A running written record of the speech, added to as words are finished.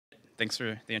Thanks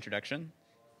for the introduction.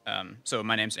 So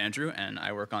my name's Andrew, and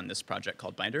I work on this project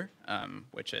called Binder,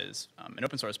 which is an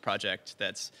open source project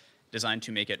that's designed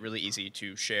to make it really easy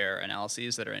to share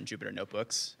analyses that are in Jupyter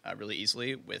notebooks really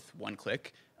easily with one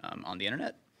click on the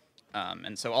internet.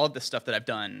 And so all of this stuff that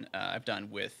I've done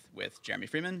with Jeremy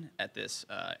Freeman at this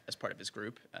as part of his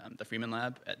group, the Freeman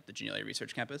Lab at the Geneva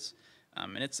Research Campus.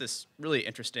 And it's this really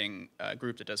interesting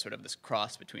group that does sort of this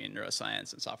cross between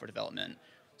neuroscience and software development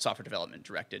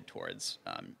directed towards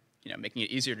making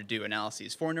it easier to do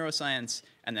analyses for neuroscience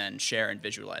and then share and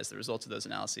visualize the results of those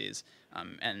analyses.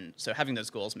 And so having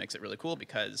those goals makes it really cool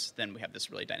because then we have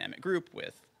this really dynamic group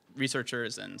with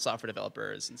researchers and software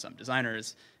developers and some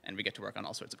designers, and we get to work on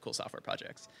all sorts of cool software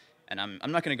projects. And I'm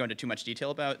not going to go into too much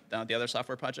detail about the other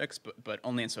software projects, but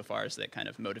only insofar as they kind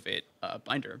of motivate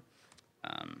Binder.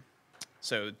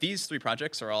 So these three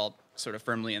projects are all sort of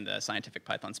firmly in the scientific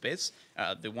Python space.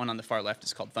 The one on the far left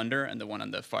is called Thunder, and the one on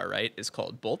the far right is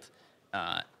called Bolt.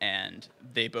 And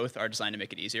they both are designed to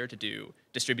make it easier to do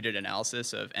distributed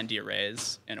analysis of ND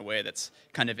arrays in a way that's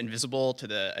kind of invisible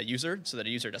to a user, so that a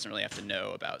user doesn't really have to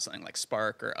know about something like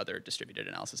Spark or other distributed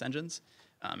analysis engines.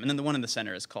 And then the one in the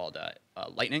center is called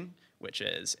Lightning, which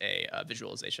is a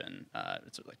visualization.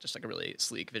 It's just like a really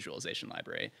sleek visualization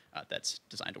library that's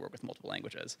designed to work with multiple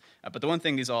languages. But the one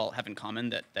thing these all have in common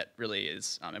that really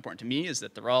is important to me is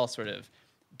that they're all sort of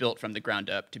built from the ground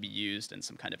up to be used in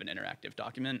some kind of an interactive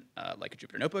document, like a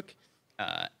Jupyter Notebook.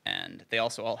 And they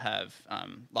also all have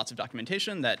lots of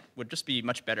documentation that would just be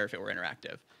much better if it were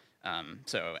interactive.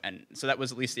 So that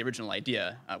was at least the original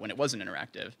idea when it wasn't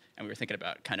interactive, and we were thinking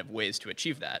about kind of ways to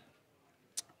achieve that.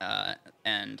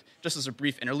 And just as a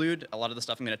brief interlude, a lot of the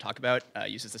stuff I'm going to talk about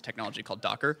uses this technology called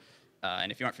Docker.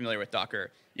 And if you aren't familiar with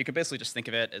Docker, you could basically just think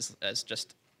of it as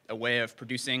just a way of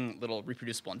producing little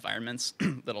reproducible environments,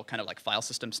 little kind of like file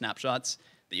system snapshots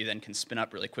that you then can spin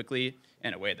up really quickly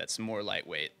in a way that's more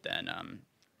lightweight than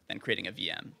creating a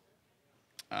VM.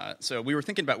 So we were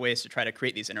thinking about ways to try to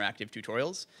create these interactive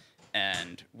tutorials,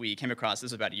 and we came across,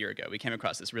 this was about a year ago, we came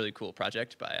across this really cool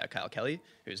project by Kyle Kelly,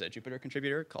 who's a Jupyter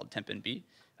contributor, called TempNB.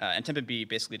 And TempNB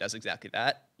basically does exactly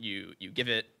that. You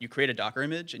create a Docker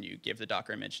image, and you give the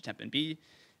Docker image to TempNB,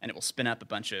 and it will spin up a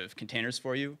bunch of containers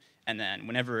for you. And then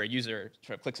whenever a user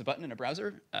sort of clicks a button in a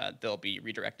browser, they'll be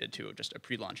redirected to just a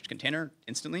pre-launched container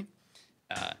instantly.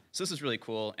 So this is really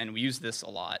cool, and we use this a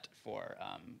lot for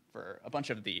a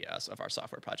bunch of our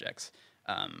software projects.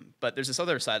 But there's this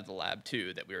other side of the lab,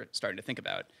 too, that we were starting to think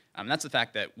about. And that's the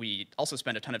fact that we also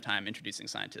spend a ton of time introducing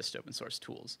scientists to open source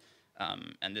tools.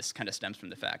 And this kind of stems from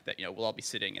the fact that we'll all be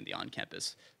sitting in the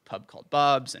on-campus pub called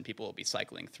Bob's, and people will be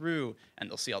cycling through, and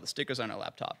they'll see all the stickers on our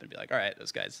laptop and be like, all right,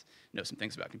 those guys know some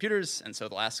things about computers, and so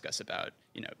they'll ask us about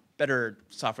better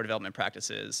software development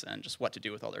practices and just what to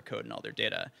do with all their code and all their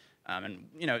data. And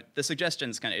the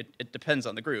suggestions it depends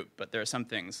on the group, but there are some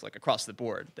things like across the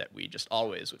board that we just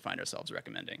always would find ourselves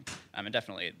recommending. And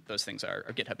definitely those things are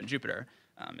GitHub and Jupyter.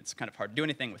 It's kind of hard to do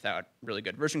anything without really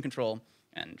good version control.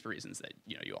 And for reasons that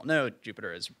you all know,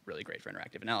 Jupyter is really great for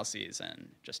interactive analyses and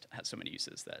just has so many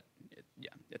uses that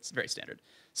it's very standard.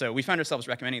 So we found ourselves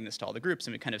recommending this to all the groups,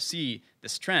 and we kind of see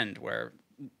this trend where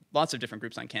lots of different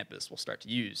groups on campus will start to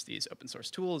use these open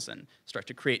source tools and start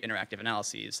to create interactive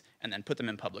analyses and then put them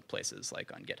in public places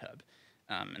like on GitHub.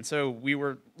 And so we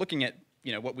were looking at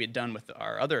what we had done with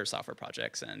our other software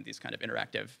projects and these kind of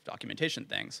interactive documentation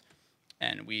things,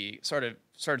 and we started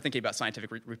thinking about scientific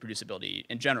reproducibility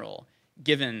in general,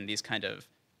 given these kind of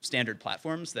standard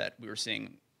platforms that we were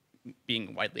seeing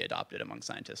being widely adopted among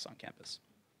scientists on campus.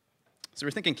 So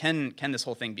we're thinking, can this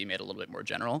whole thing be made a little bit more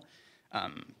general?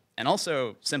 And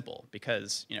also simple,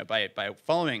 because by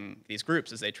following these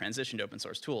groups as they transition to open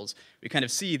source tools, we kind of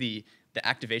see the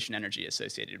activation energy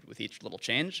associated with each little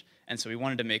change. And so we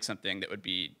wanted to make something that would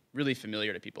be really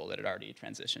familiar to people that had already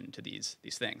transitioned to these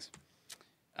things.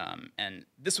 And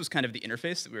this was kind of the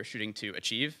interface that we were shooting to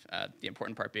achieve, the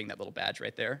important part being that little badge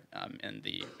right there in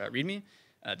the README.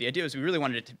 The idea was we really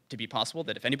wanted it to be possible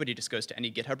that if anybody just goes to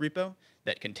any GitHub repo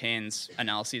that contains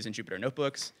analyses in Jupyter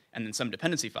Notebooks and then some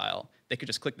dependency file, they could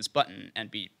just click this button and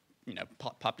be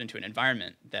popped into an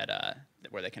environment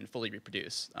where they can fully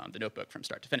reproduce the notebook from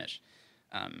start to finish.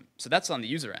 So that's on the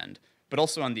user end, but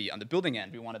also on the building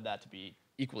end, we wanted that to be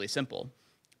equally simple.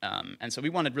 And so we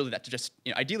wanted really that to just,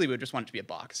 ideally we would just want it to be a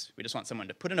box. We just want someone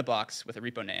to put in a box with a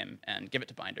repo name and give it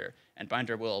to Binder, and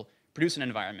Binder will produce an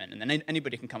environment, and then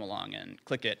anybody can come along and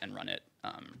click it and run it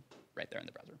right there in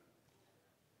the browser.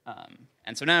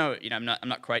 And so now, I'm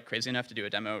not quite crazy enough to do a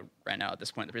demo right now at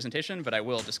this point in the presentation, but I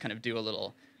will just kind of do a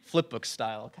little flipbook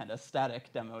style kind of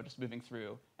static demo, just moving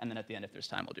through, and then at the end, if there's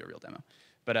time, we'll do a real demo.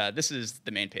 But this is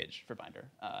the main page for Binder,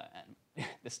 and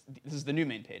this is the new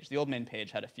main page. The old main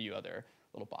page had a few other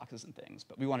little boxes and things,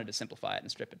 but we wanted to simplify it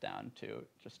and strip it down to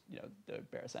just the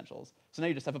bare essentials. So now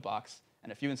you just have a box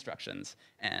and a few instructions,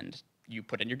 and you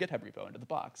put in your GitHub repo into the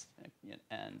box,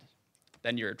 and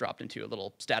then you're dropped into a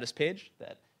little status page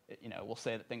that will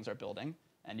say that things are building,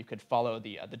 and you could follow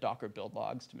the Docker build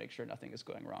logs to make sure nothing is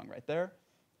going wrong right there.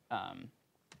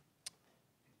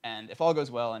 And if all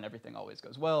goes well and everything always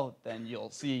goes well, then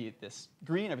you'll see this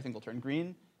green, everything will turn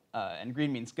green, and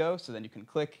green means go, so then you can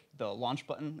click the launch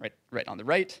button right on the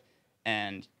right,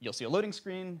 and you'll see a loading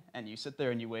screen, and you sit there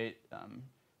and you wait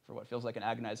for what feels like an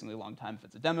agonizingly long time if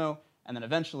it's a demo, and then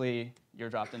eventually you're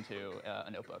dropped into a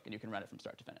notebook, and you can run it from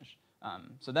start to finish.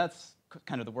 So that's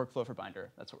kind of the workflow for Binder.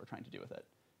 That's what we're trying to do with it.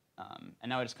 And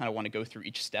now I just kind of want to go through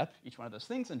each step, each one of those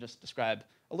things, and just describe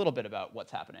a little bit about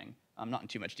what's happening, not in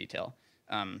too much detail.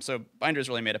 So Binder is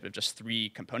really made up of just 3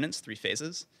 components, 3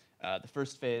 phases. The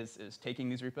first phase is taking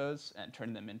these repos and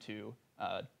turning them into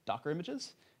Docker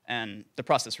images. And the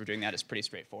process for doing that is pretty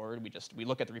straightforward. We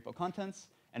look at the repo contents,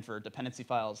 and for dependency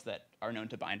files that are known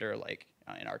to Binder, like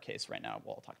in our case right now,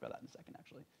 well, I'll talk about that in a second,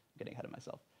 actually. I'm getting ahead of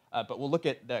myself. But we'll look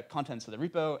at the contents of the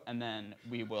repo, and then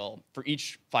we will, for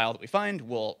each file that we find,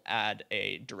 we'll add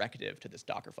a directive to this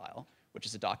Docker file, which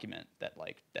is a document that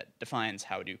defines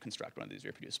how to construct one of these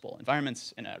reproducible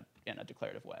environments in a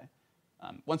declarative way.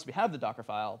 Once we have the Docker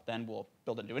file, then we'll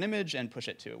build it into an image and push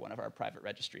it to one of our private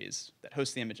registries that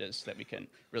host the images so that we can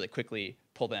really quickly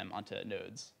pull them onto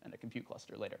nodes and a compute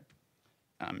cluster later.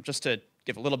 Just to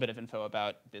give a little bit of info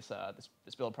about this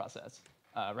build process,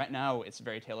 right now it's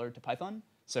very tailored to Python.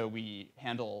 So we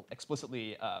handle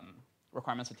explicitly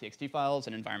requirements of TXT files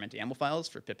and environment YAML files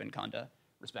for pip and conda,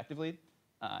 respectively.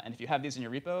 And if you have these in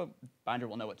your repo, Binder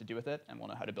will know what to do with it and will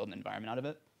know how to build an environment out of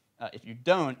it. If you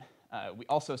don't, we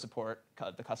also support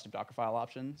the custom Dockerfile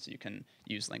option, so you can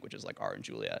use languages like R and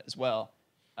Julia as well.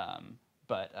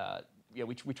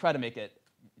 We try to make it,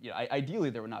 ideally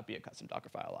there would not be a custom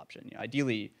Dockerfile option.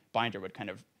 Ideally, Binder would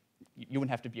you wouldn't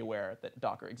have to be aware that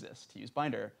Docker exists to use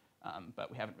Binder,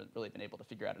 but we haven't really been able to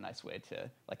figure out a nice way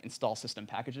to install system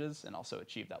packages and also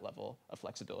achieve that level of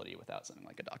flexibility without something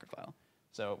like a Dockerfile.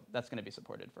 So that's going to be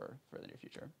supported for the near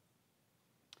future.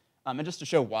 And just to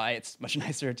show why it's much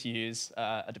nicer to use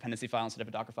a dependency file instead of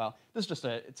a Docker file, this is just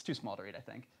it's too small to read, I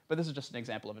think. But this is just an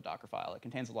example of a Docker file. It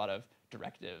contains a lot of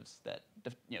directives that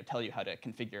tell you how to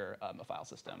configure a file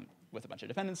system with a bunch of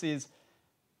dependencies.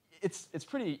 It's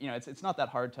pretty, it's not that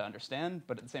hard to understand,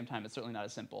 but at the same time, it's certainly not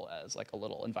as simple as a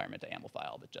little environment YAML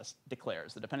file that just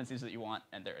declares the dependencies that you want,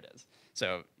 and there it is.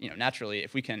 So naturally,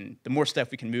 the more stuff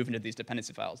we can move into these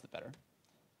dependency files, the better.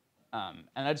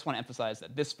 And I just want to emphasize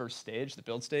that this first stage, the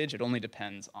build stage, it only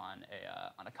depends on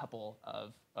a couple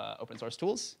of open source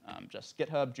tools, just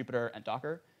GitHub, Jupyter, and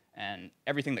Docker. And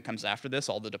everything that comes after this,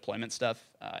 all the deployment stuff,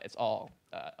 it's all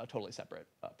a totally separate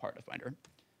part of Binder.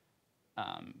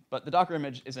 But the Docker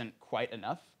image isn't quite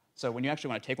enough. So when you actually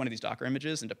want to take one of these Docker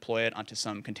images and deploy it onto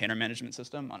some container management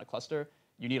system on a cluster,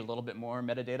 you need a little bit more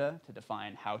metadata to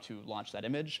define how to launch that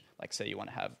image. Like say you want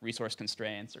to have resource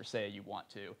constraints, or say you want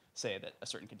to say that a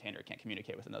certain container can't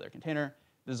communicate with another container.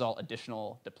 This is all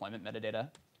additional deployment metadata.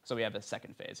 So we have a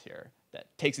second phase here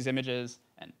that takes these images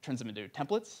and turns them into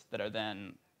templates that are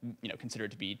then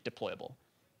considered to be deployable.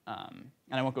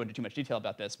 And I won't go into too much detail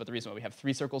about this, but the reason why we have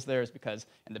 3 circles there is because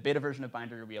in the beta version of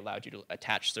Binder, we allowed you to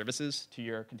attach services to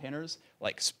your containers,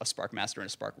 like a Spark master and a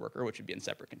Spark worker, which would be in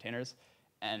separate containers.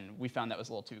 And we found that was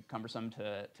a little too cumbersome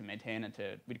to maintain, and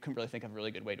we couldn't really think of a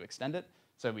really good way to extend it.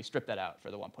 So we stripped that out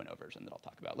for the 1.0 version that I'll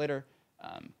talk about later.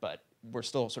 But we're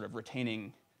still sort of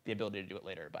retaining the ability to do it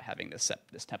later by having this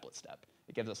template step.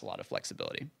 It gives us a lot of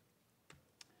flexibility.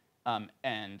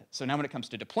 And so now when it comes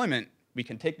to deployment, we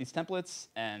can take these templates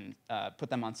and put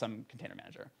them on some container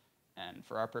manager. And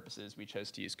for our purposes, we chose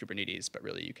to use Kubernetes, but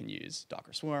really you can use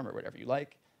Docker Swarm or whatever you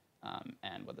like.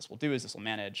 And what this will do is this will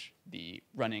manage the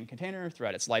running container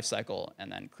throughout its life cycle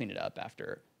and then clean it up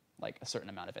after a certain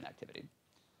amount of inactivity.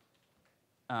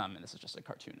 And this is just a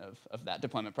cartoon of that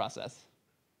deployment process.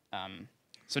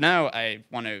 So now I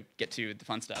want to get to the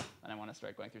fun stuff, and I want to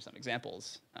start going through some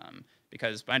examples,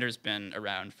 because Binder's been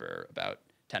around for about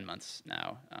 10 months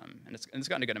now, and it's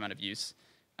gotten a good amount of use.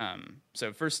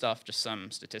 So first off, just some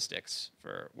statistics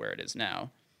for where it is now.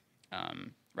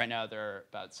 Right now, there are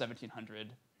about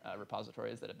 1,700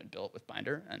 repositories that have been built with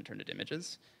Binder and turned into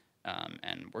images.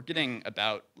 And we're getting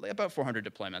about 400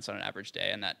 deployments on an average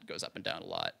day, and that goes up and down a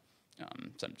lot.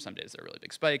 Some days there are really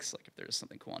big spikes, like if there's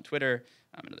something cool on Twitter,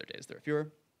 and other days there are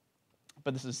fewer.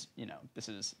 But this is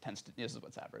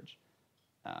what's average.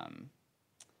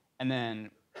 And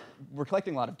then we're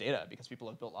collecting a lot of data because people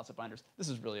have built lots of binders. This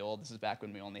is really old. This is back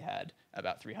when we only had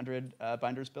about 300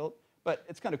 binders built. But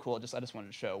it's kind of cool. I just wanted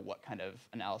to show what kind of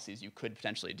analyses you could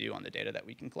potentially do on the data that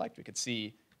we can collect. We could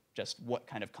see just what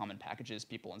kind of common packages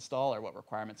people install or what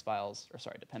requirements files, or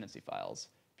sorry, dependency files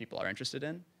people are interested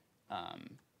in.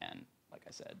 And like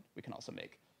I said, we can also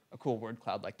make a cool word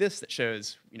cloud like this that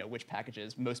shows which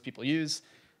packages most people use.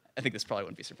 I think this probably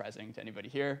wouldn't be surprising to anybody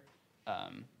here.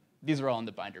 These are all in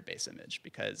the binder base image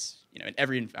because in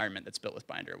every environment that's built with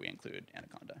binder, we include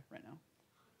Anaconda right now.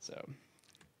 So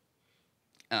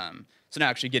now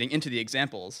actually getting into the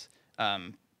examples,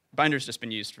 binder's just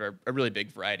been used for a really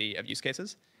big variety of use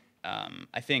cases.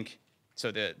 I think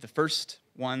so. The first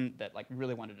one that we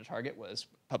really wanted to target was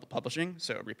publishing,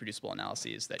 so reproducible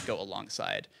analyses that go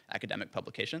alongside academic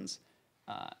publications.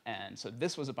 And so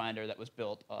this was a binder that was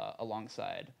built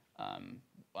alongside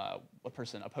a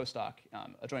postdoc,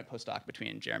 a joint postdoc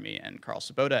between Jeremy and Karl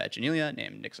Svoboda at Janelia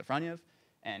named Nick Safroniev,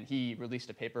 and he released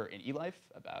a paper in eLife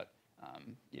about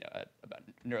about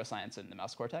neuroscience in the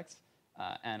mouse cortex.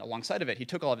 And alongside of it, he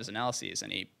took all of his analyses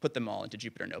and he put them all into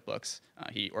Jupyter notebooks.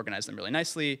 He organized them really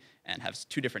nicely and has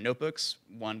two different notebooks,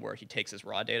 one where he takes his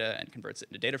raw data and converts it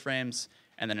into data frames,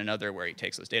 and then another where he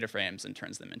takes those data frames and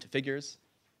turns them into figures,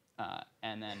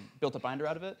 and then built a binder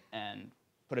out of it and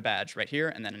put a badge right here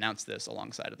and then announced this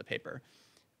alongside of the paper.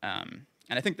 And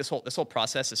I think this whole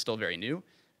process is still very new,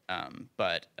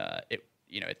 but it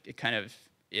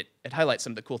highlights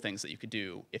some of the cool things that you could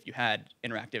do if you had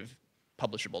interactive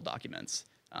publishable documents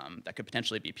that could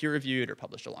potentially be peer-reviewed or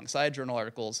published alongside journal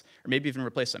articles, or maybe even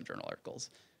replace some journal articles.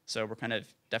 So we're kind of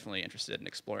definitely interested in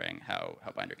exploring how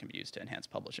Binder can be used to enhance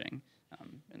publishing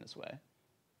in this way.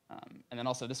 And then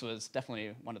also, this was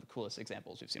definitely one of the coolest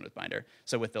examples we've seen with Binder.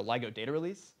 So with the LIGO data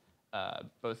release,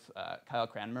 both Kyle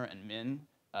Cranmer and Min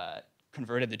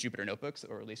converted the Jupyter notebooks that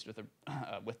were released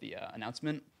with the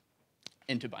announcement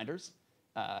into binders.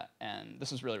 And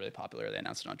this was really, really popular. They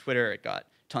announced it on Twitter. It got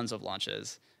tons of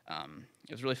launches.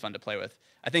 It was really fun to play with.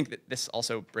 I think that this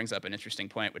also brings up an interesting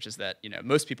point, which is that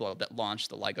most people that launch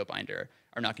the LIGO binder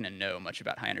are not going to know much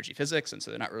about high-energy physics, and so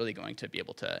they're not really going to be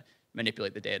able to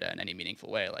manipulate the data in any meaningful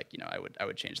way. Like I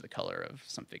would change the color of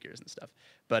some figures and stuff.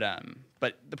 But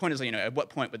the point is, at what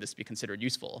point would this be considered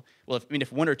useful? Well,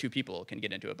 if one or two people can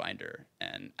get into a binder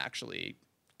and actually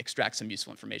extract some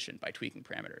useful information by tweaking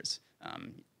parameters,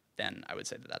 then I would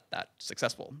say that that's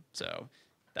successful. So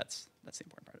that's the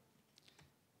important part.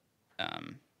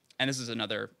 And this is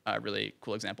another really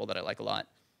cool example that I like a lot.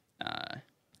 I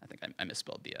think I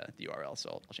misspelled the URL, so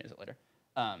I'll change it later.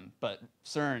 But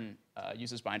CERN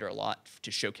uses Binder a lot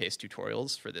to showcase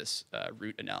tutorials for this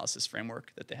root analysis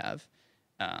framework that they have.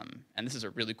 And this is a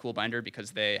really cool binder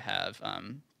because they have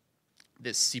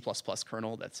this C++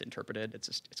 kernel that's interpreted.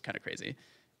 It's kind of crazy.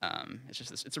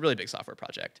 It's a really big software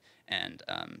project, and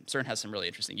CERN has some really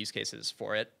interesting use cases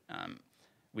for it.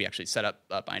 We actually set up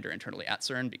a binder internally at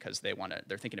CERN because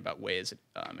they're thinking about ways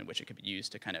in which it could be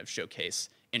used to kind of showcase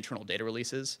internal data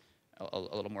releases a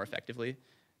little more effectively.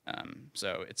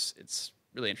 So it's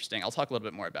really interesting. I'll talk a little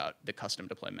bit more about the custom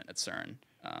deployment at CERN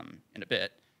in a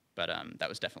bit, but that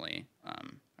was definitely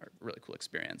a really cool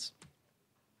experience.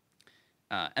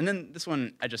 And then this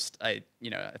one, it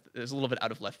was a little bit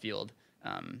out of left field.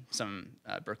 Some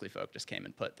Berkeley folk just came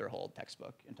and put their whole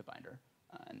textbook into Binder.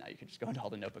 And now you can just go into all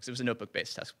the notebooks. It was a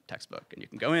notebook-based textbook, and you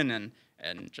can go in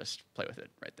and just play with it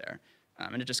right there.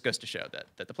 And it just goes to show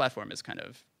that the platform is kind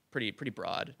of pretty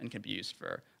broad and can be used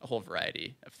for a whole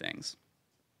variety of things.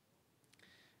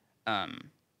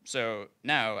 So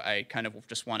now I kind of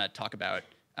just want to talk about,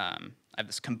 I have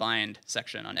this combined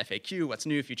section on FAQ, what's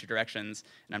new, future directions,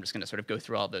 and I'm just going to sort of go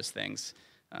through all those things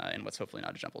in what's hopefully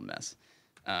not a jumbled mess.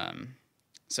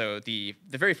 So the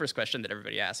very first question that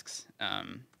everybody asks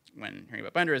when hearing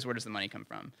about Binder is, where does the money come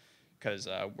from? Because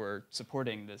we're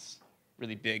supporting this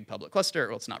really big public cluster.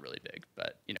 Well, it's not really big,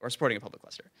 but we're supporting a public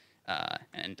cluster,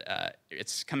 and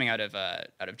it's coming out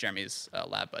of Jeremy's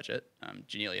lab budget.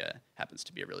 Janelia happens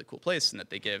to be a really cool place in that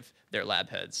they give their lab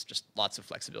heads just lots of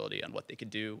flexibility on what they could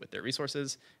do with their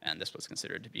resources, and this was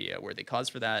considered to be a worthy cause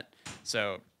for that.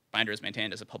 So Binder is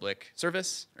maintained as a public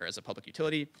service or as a public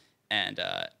utility,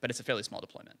 but it's a fairly small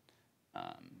deployment.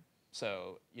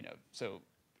 So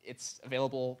it's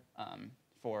available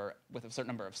with a certain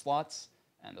number of slots,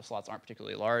 and the slots aren't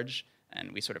particularly large,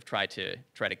 and we sort of try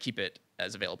to keep it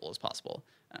as available as possible.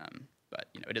 But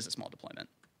it is a small deployment.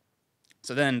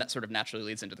 So then that sort of naturally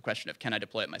leads into the question of, can I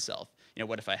deploy it myself?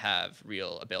 What if I have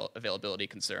real availability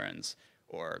concerns,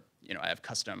 or I have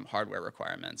custom hardware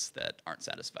requirements that aren't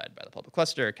satisfied by the public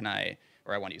cluster?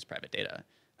 Or I want to use private data?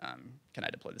 Can I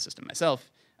deploy the system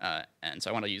myself? And so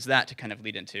I want to use that to kind of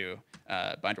lead into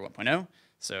Binder 1.0.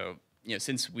 So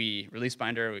since we released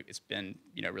Binder, it's been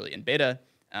really in beta,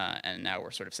 and now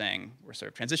we're sort of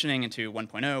transitioning into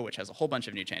 1.0, which has a whole bunch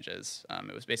of new changes.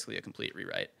 It was basically a complete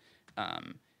rewrite.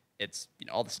 It's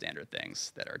all the standard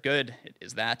things that are good. It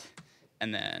is that,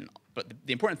 and then but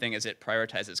the important thing is it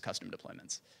prioritizes custom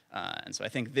deployments. And so I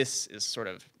think this is sort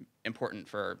of important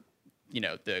for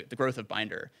the growth of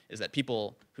Binder, is that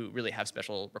people who really have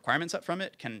special requirements up from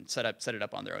it can set it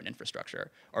up on their own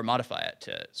infrastructure or modify it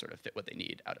to sort of fit what they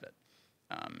need out of it.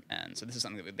 And so this is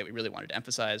something that we really wanted to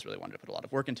emphasize, really wanted to put a lot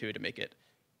of work into to make it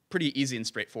pretty easy and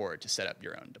straightforward to set up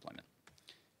your own deployment.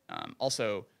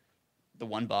 Also, the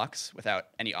one box without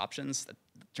any options, that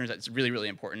turns out it's really, really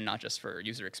important, not just for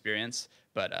user experience,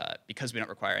 but because we don't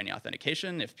require any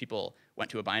authentication. If people went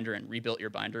to a binder and rebuilt your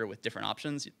binder with different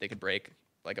options, they could break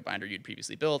like a binder you'd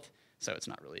previously built. So it's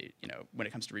not really, when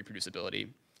it comes to reproducibility,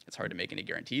 it's hard to make any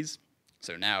guarantees.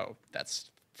 So now that's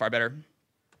far better.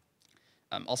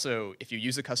 Also, if you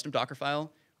use a custom Docker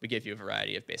file, we give you a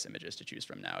variety of base images to choose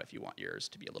from now if you want yours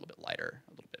to be a little bit lighter,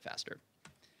 a little bit faster.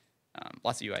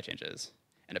 Lots of UI changes.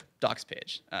 And a docs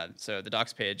page. So the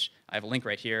docs page, I have a link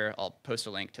right here. I'll post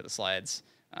a link to the slides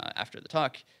after the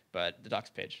talk, but the docs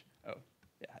page, oh,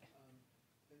 yeah, hi.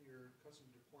 In your custom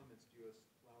deployments, do you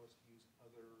allow us to use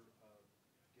other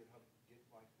GitHub,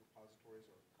 Git-like repositories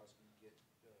or custom Git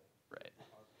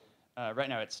repositories? Right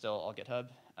now it's still all GitHub,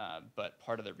 but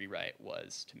part of the rewrite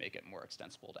was to make it more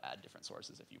extensible to add different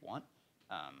sources if you want.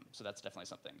 So that's definitely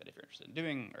something that if you're interested in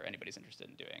doing, or anybody's interested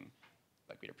in doing,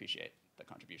 we'd appreciate the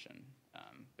contribution.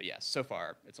 But yeah, so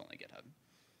far it's only GitHub.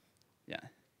 Yeah.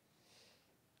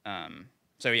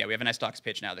 So yeah, we have a nice docs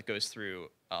page now that goes through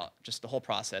just the whole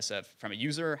process of, from a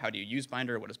user, how do you use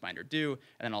Binder, what does Binder do,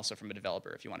 and then also from a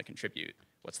developer, if you want to contribute,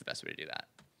 what's the best way to do that.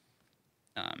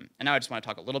 And now I just want to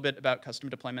talk a little bit about custom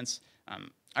deployments. I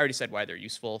already said why they're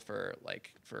useful for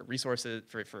resources,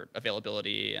 for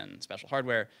availability and special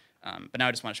hardware. But now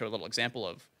I just want to show a little example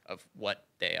of what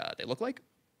they look like.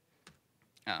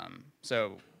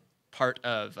 So part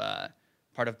of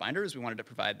Binder is we wanted to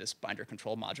provide this Binder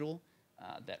control module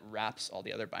that wraps all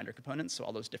the other Binder components. So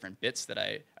all those different bits that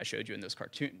I showed you in those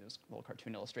little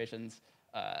cartoon illustrations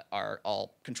are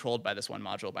all controlled by this one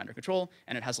module, Binder control,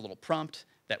 and it has a little prompt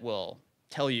that will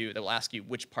ask you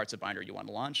which parts of Binder you want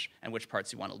to launch and which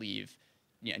parts you want to leave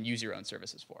and use your own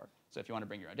services for. So if you want to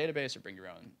bring your own database or bring your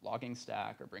own logging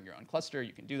stack or bring your own cluster,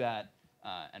 you can do that.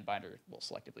 And Binder will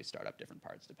selectively start up different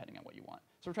parts depending on what you want.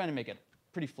 So we're trying to make it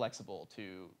pretty flexible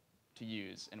to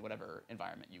use in whatever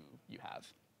environment you have.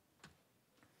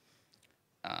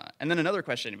 And then another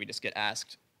question we just get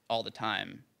asked all the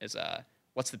time is,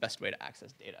 what's the best way to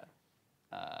access data?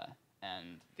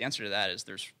 And the answer to that is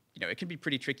it can be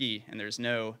pretty tricky, and there's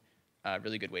no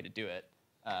really good way to do it,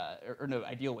 or no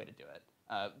ideal way to do it.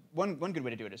 One good way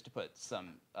to do it is to put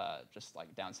some just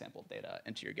downsampled data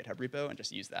into your GitHub repo and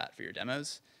just use that for your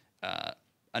demos.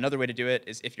 Another way to do it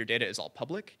is if your data is all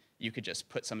public, you could just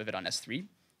put some of it on S3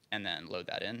 and then load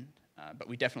that in. But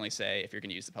we definitely say if you're going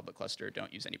to use the public cluster,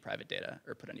 don't use any private data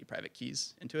or put any private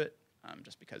keys into it,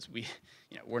 just because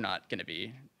we're not going to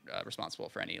be responsible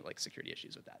for any security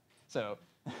issues with that. So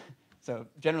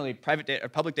generally private data or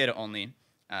public data only,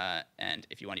 and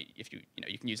if you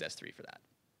can use S3 for that.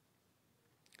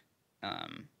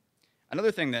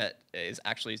 Another thing that is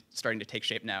actually starting to take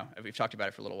shape now, we've talked about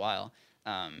it for a little while,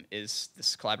 is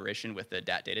this collaboration with the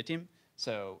DAT data team.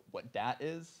 So what DAT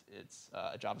is, it's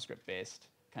a JavaScript-based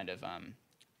kind of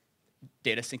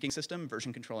data syncing system,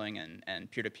 version controlling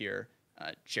and peer-to-peer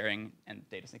sharing and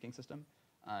data syncing system.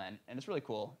 And it's really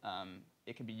cool.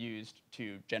 It can be used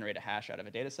to generate a hash out of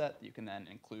a data set that you can then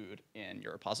include in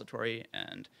your repository,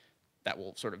 and that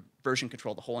will sort of version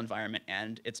control the whole environment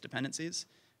and its dependencies.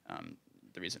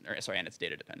 And its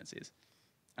data dependencies.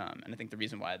 And I think the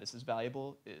reason why this is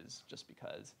valuable is just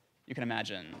because you can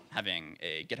imagine having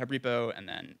a GitHub repo and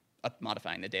then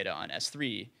modifying the data on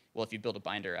S3. Well, if you build a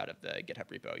binder out of the GitHub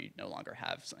repo, you no longer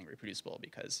have something reproducible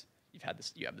because you have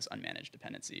this unmanaged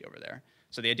dependency over there.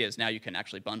 So the idea is now you can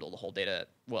actually bundle the whole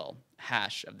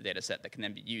hash of the data set that can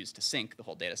then be used to sync the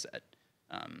whole data set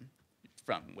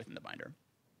from within the binder.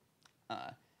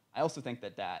 I also think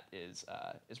that is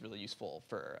really useful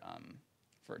for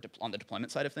on the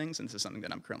deployment side of things, and this is something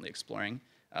that I'm currently exploring.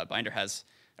 Binder has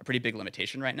a pretty big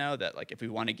limitation right now that if we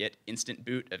want to get instant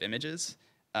boot of images,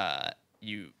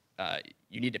 you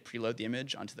need to preload the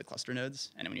image onto the cluster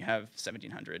nodes, and when you have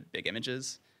 1,700 big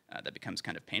images, that becomes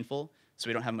kind of painful. So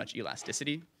we don't have much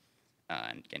elasticity,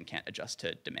 and can't adjust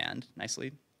to demand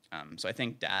nicely. So I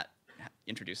think that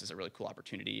introduces a really cool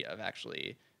opportunity of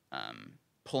actually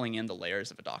pulling in the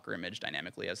layers of a Docker image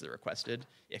dynamically as they're requested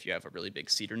if you have a really big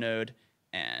seeder node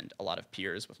and a lot of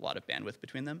peers with a lot of bandwidth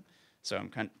between them. So I'm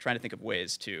trying to think of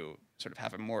ways to sort of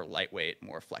have a more lightweight,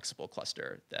 more flexible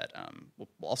cluster that will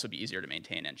also be easier to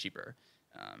maintain and cheaper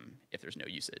if there's no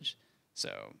usage.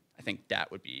 So I think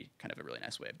that would be kind of a really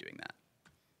nice way of doing that.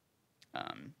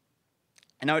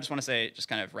 And now I just want to say, just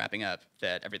kind of wrapping up,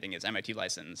 that everything is MIT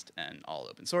licensed and all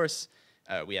open source.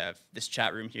 We have this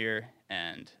chat room here,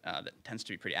 and that tends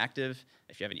to be pretty active.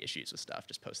 If you have any issues with stuff,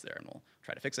 just post there and we'll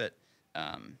try to fix it.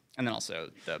 And then also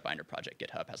the Binder project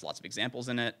GitHub has lots of examples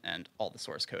in it and all the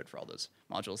source code for all those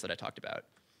modules that I talked about.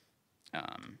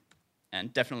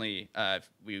 And definitely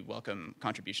we welcome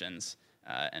contributions,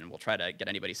 and we'll try to get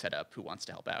anybody set up who wants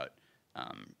to help out.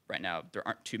 Right now, there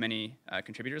aren't too many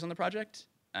contributors on the project,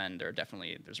 and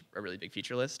there's a really big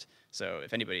feature list. So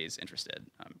if anybody's interested,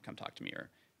 come talk to me or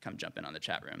come jump in on the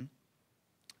chat room.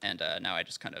 And now I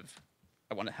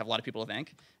want to have a lot of people to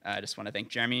thank. I just want to thank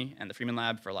Jeremy and the Freeman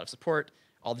Lab for a lot of support,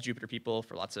 all the Jupyter people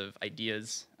for lots of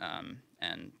ideas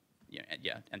and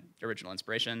original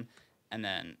inspiration, and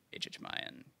then HHMI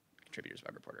and contributors,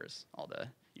 web reporters, all the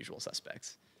usual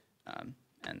suspects.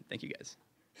 And thank you guys.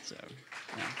 So,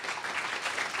 yeah.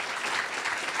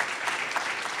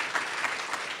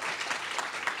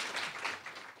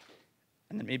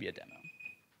 And then maybe a demo.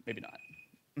 Maybe not.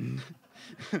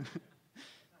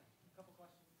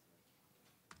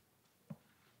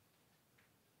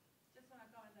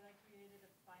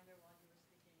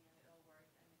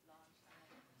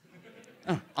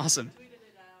 Oh, awesome. I tweeted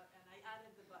it out and I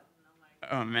added the button. I'm like,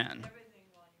 oh man. Everything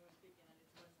while you were speaking, and it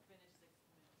was finished 6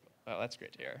 minutes ago. Oh, that's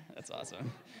great to hear. That's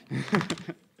awesome.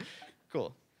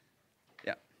 Cool.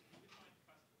 Yeah.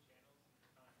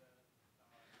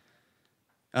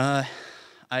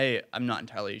 I'm not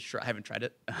entirely sure. I haven't tried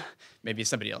it. Maybe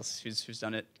somebody else who's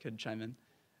done it could chime in.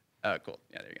 Cool.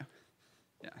 Yeah, there you go.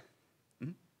 Yeah.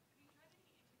 Mm-hmm.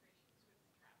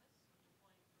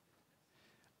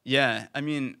 Yeah, I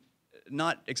mean,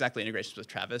 not exactly integrations with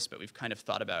Travis, but we've kind of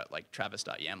thought about like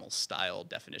Travis.yaml style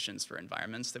definitions for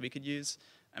environments that we could use.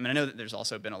 I mean, I know that there's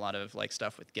also been a lot of like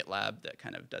stuff with GitLab that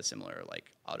kind of does similar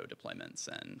like auto deployments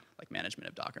and like management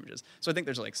of Docker images. So I think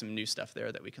there's like some new stuff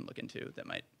there that we can look into that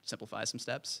might simplify some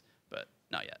steps, but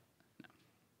not yet. No.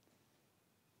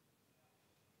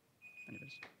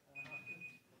 Anyways.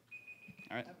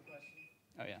 All right. I have a question.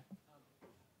 Oh yeah.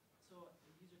 So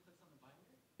the user clicks on the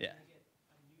binder, Yeah. and they get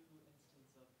a new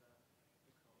instance of the code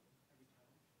every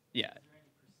time. Yeah. Is there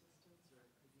any persistence, or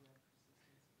could you add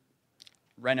persistence?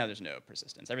 Right now, there's no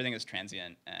persistence. Everything is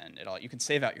transient, and you can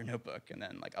save out your notebook and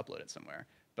then like upload it somewhere.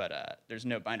 But there's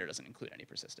no binder doesn't include any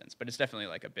persistence. But it's definitely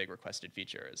like a big requested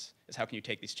feature is how can you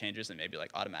take these changes and maybe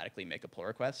like automatically make a pull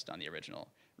request on the original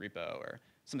repo or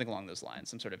something along those lines,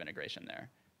 some sort of integration there.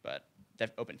 But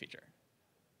open feature.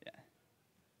 Yeah.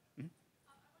 Mm-hmm.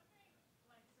 I'm wondering, like,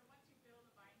 so once you build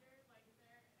a binder, like, is there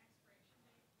an expiration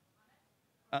date on it?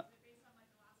 Or is it based on, like,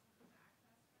 the last one to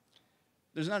access?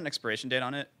 There's not an expiration date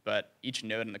on it, but each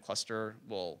node in the cluster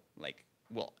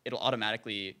it'll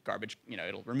automatically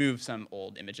it'll remove some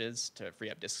old images to free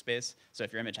up disk space. So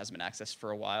if your image hasn't been accessed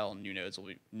for a while, new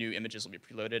images will be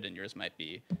preloaded and yours might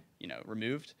be,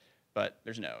 removed. But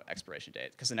there's no expiration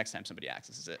date because the next time somebody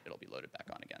accesses it, it'll be loaded back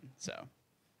on again. So,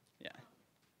 yeah.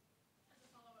 As a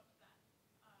follow-up to that,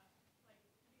 like,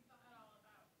 have you thought at all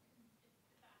about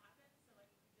if that happens? So, like,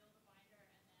 you build a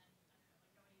binder and then, I don't know, like,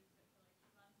 nobody uses it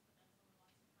for, like, 2 months,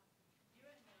 but then someone wants to come review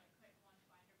it and they, like, click one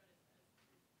binder,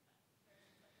 but there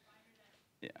is, like, a binder that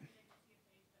Yeah. they can see a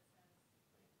page that says,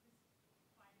 like, this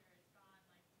binder is gone,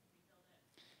 like, rebuild it.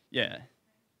 Yeah.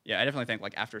 Yeah, I definitely think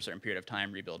like after a certain period of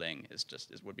time, rebuilding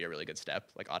would be a really good step.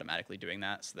 Like automatically doing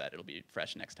that so that it'll be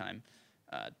fresh next time.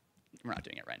 We're not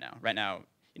doing it right now. Right now,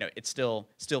 it's still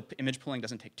image pulling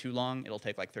doesn't take too long. It'll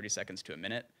take like 30 seconds to a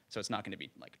minute. So it's not going to be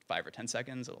like 5 or 10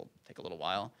 seconds. It'll take a little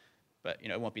while, but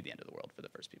it won't be the end of the world for the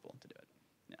first people to do it.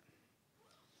 Yeah.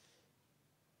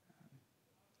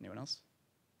 Anyone else?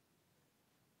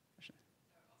 Question?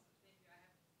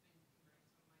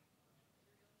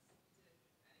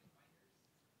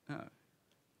 Oh,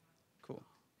 cool.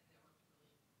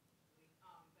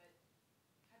 But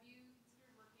have you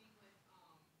considered working with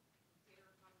data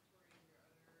repositories or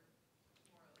other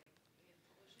more like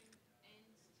publishing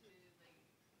ends to like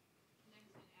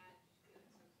connect and add to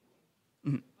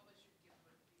Mhm. publish your give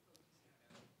repos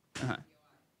Uh-huh.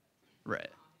 DOI?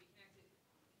 Right. Have you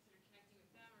considered connecting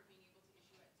with them or being able to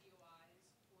issue at DOIs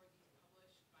for these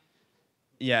published binders?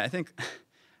 Yeah, I think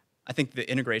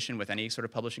the integration with any sort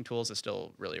of publishing tools is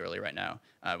still really early right now.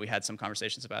 We had some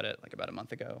conversations about it like about a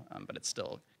month ago, but it's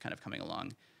still kind of coming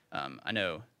along. I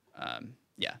know,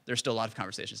 yeah, there's still a lot of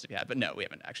conversations to be had, but no, we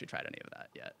haven't actually tried any of that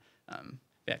yet.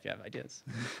 Yeah, if you have ideas,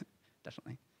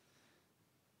 definitely.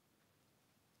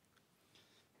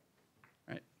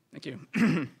 All right, thank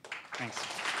you.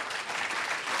 Thanks.